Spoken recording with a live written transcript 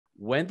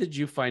When did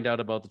you find out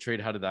about the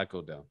trade? How did that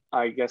go down?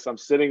 I guess I'm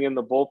sitting in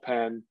the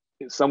bullpen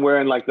somewhere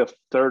in like the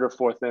third or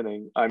fourth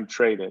inning. I'm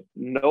traded.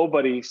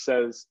 Nobody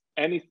says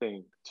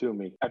anything to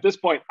me. At this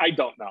point, I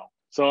don't know.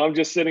 So I'm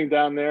just sitting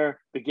down there.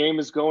 The game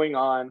is going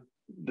on.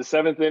 The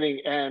seventh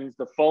inning ends.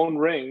 The phone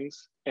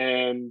rings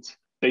and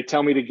they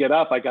tell me to get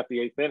up. I got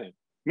the eighth inning.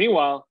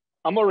 Meanwhile,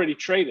 I'm already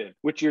traded,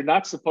 which you're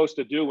not supposed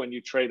to do when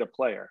you trade a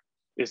player,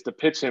 is to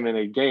pitch him in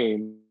a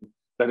game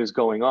that is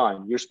going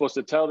on. You're supposed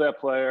to tell that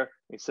player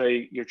and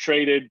say, you're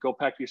traded, go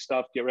pack your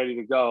stuff, get ready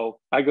to go.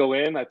 I go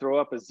in, I throw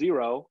up a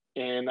 0,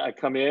 and I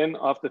come in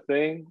off the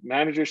thing.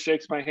 Manager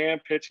shakes my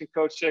hand, pitching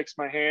coach shakes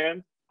my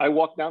hand. I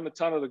walk down the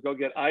tunnel to go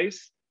get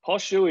ice. Paul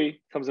Shuey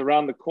comes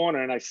around the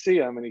corner and I see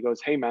him and he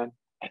goes, hey man,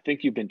 I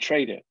think you've been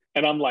traded.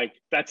 And I'm like,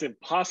 that's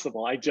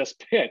impossible. I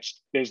just pitched.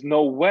 There's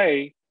no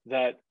way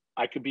that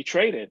I could be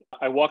traded.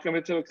 I walk him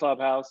into the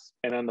clubhouse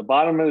and on the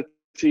bottom of the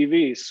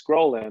TV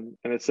scrolling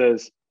and it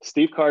says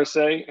Steve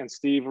Karsay and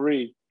Steve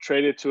Reed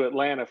traded to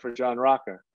Atlanta for John Rocker.